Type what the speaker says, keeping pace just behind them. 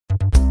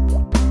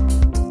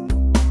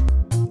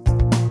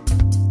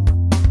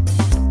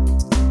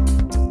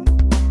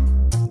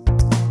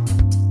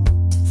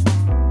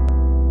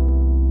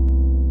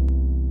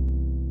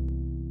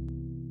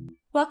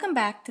Welcome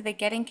back to the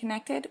Getting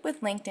Connected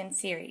with LinkedIn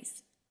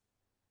series.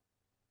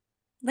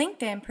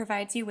 LinkedIn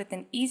provides you with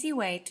an easy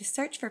way to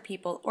search for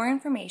people or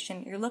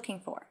information you're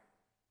looking for.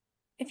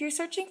 If you're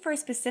searching for a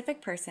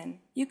specific person,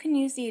 you can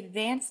use the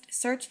advanced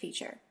search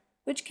feature,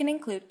 which can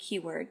include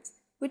keywords,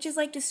 which is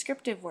like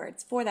descriptive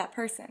words for that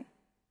person.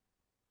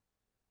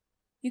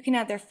 You can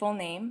add their full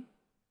name,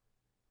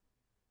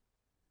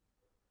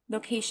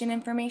 location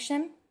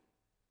information,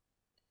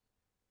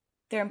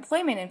 their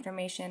employment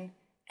information,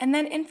 and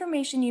then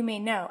information you may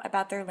know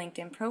about their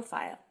LinkedIn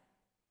profile.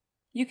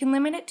 You can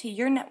limit it to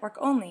your network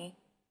only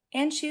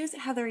and choose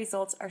how the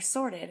results are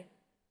sorted,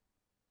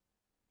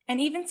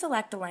 and even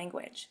select a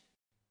language.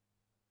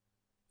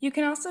 You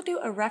can also do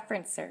a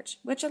reference search,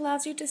 which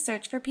allows you to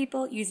search for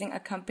people using a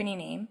company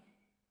name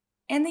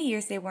and the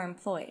years they were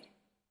employed.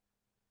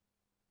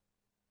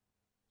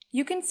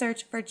 You can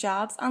search for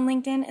jobs on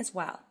LinkedIn as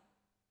well.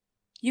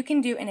 You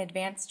can do an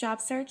advanced job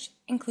search,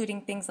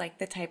 including things like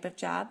the type of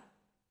job,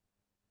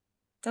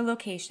 the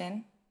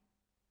location,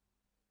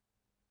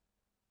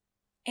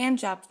 and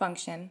job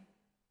function,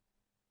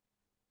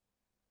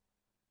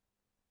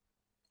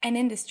 and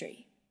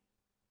industry.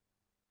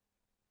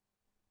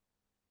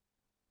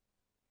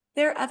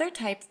 There are other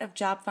types of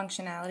job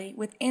functionality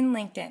within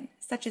LinkedIn,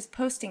 such as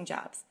posting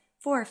jobs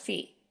for a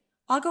fee.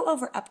 I'll go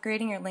over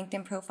upgrading your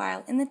LinkedIn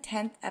profile in the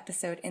 10th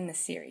episode in this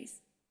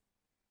series.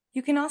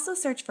 You can also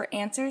search for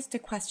answers to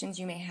questions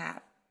you may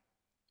have.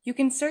 You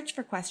can search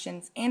for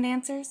questions and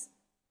answers,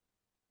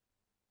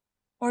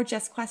 or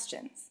just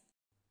questions.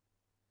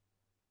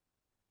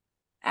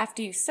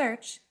 After you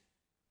search,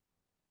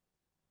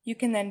 you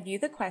can then view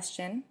the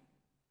question,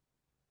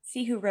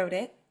 see who wrote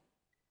it,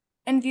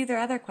 and view their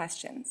other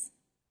questions.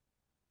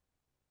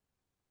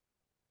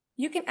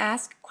 You can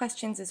ask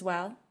questions as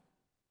well,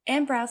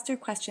 and browse through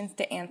questions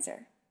to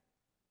answer.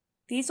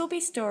 These will be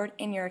stored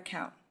in your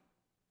account.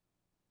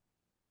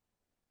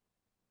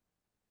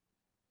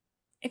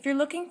 If you're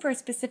looking for a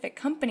specific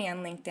company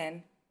on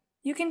LinkedIn,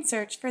 you can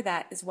search for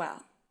that as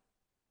well.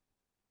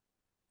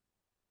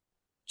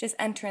 Just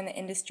enter in the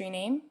industry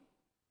name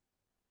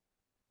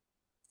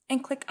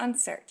and click on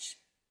Search.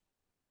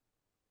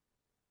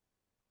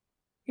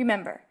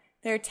 Remember,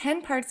 there are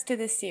 10 parts to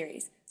this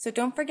series, so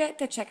don't forget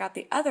to check out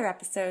the other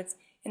episodes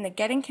in the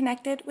Getting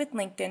Connected with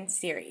LinkedIn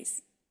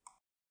series.